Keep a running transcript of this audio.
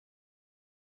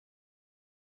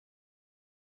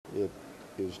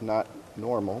is not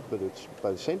normal, but it's,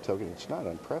 by the same token, it's not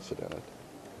unprecedented.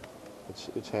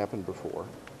 It's happened before.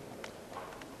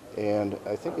 And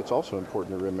I think it's also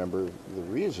important to remember the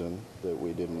reason that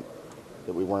we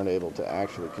weren't able to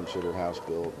actually consider House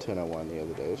Bill 1001 the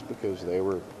other day is because they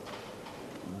were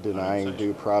denying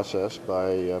due process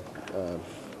by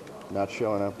not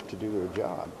showing up to do their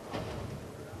job.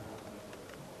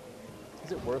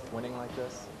 Is it worth winning like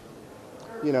this?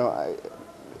 You know,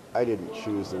 I didn't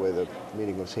choose the way the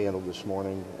meeting was handled this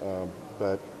morning,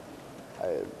 but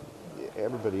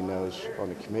everybody knows on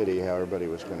the committee how everybody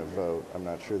was going to vote. I'm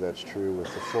not sure that's true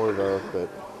with the floor vote,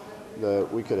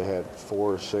 but we could have had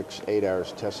 4, 6, 8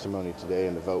 hours testimony today,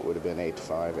 and the vote would have been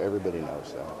 8-5. Everybody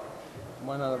knows that.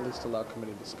 Why not at least allow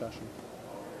committee discussion?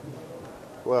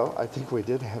 Well, I think we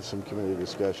did have some committee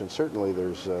discussion. Certainly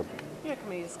there's... Yeah,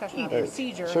 committee discussion on the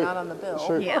procedure, not on the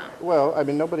bill. Yeah. Well, I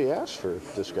mean, nobody asked for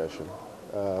discussion.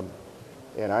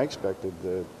 And I expected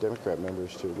the Democrat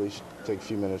members to at least take a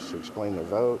few minutes to explain their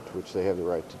vote, which they have the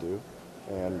right to do.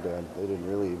 And they didn't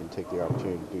really even take the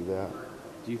opportunity to do that.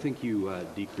 Do you think you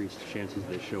decreased chances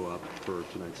they show up for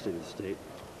tonight's State of the State,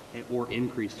 or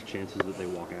increased chances that they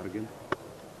walk out again?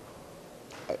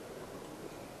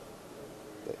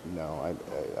 No,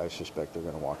 I suspect they're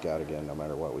going to walk out again no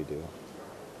matter what we do.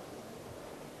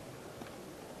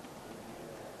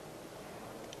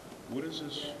 What is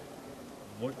this?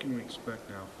 What can we expect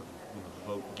now when the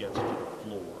vote gets to the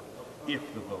floor?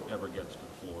 If the vote ever gets to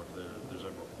the floor, if there's ever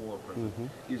a floor present,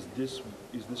 is this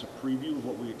a preview of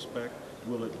what we expect?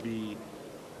 Will it be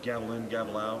gavel in,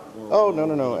 gavel out? Or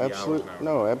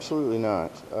no, absolutely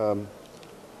not.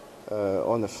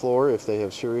 On the floor, if they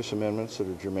have serious amendments that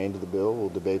are germane to the bill, we'll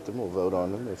debate them, we'll vote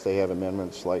on them. If they have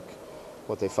amendments like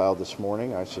what they filed this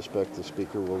morning, I suspect the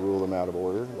Speaker will rule them out of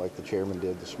order, like the Chairman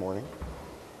did this morning.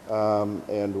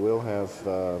 And we'll have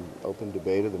open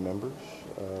debate of the members,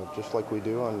 just like we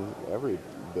do on every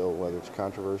bill, whether it's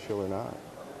controversial or not.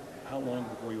 How long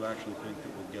before you actually think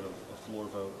that we'll get a floor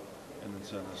vote and then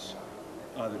send us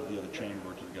either to the other chamber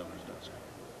or to the governor's desk?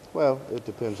 Well, it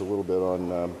depends a little bit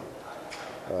on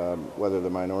whether the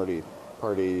minority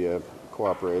party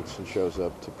cooperates and shows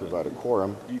up to provide a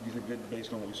quorum. Do you think that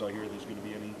based on what we saw here, there's going to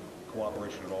be any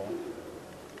cooperation at all?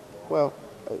 Well,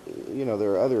 you know,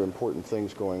 there are other important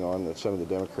things going on that some of the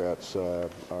Democrats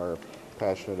are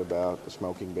passionate about, the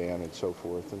smoking ban and so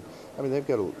forth. And I mean, they've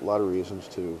got a lot of reasons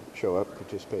to show up,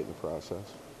 participate in the process.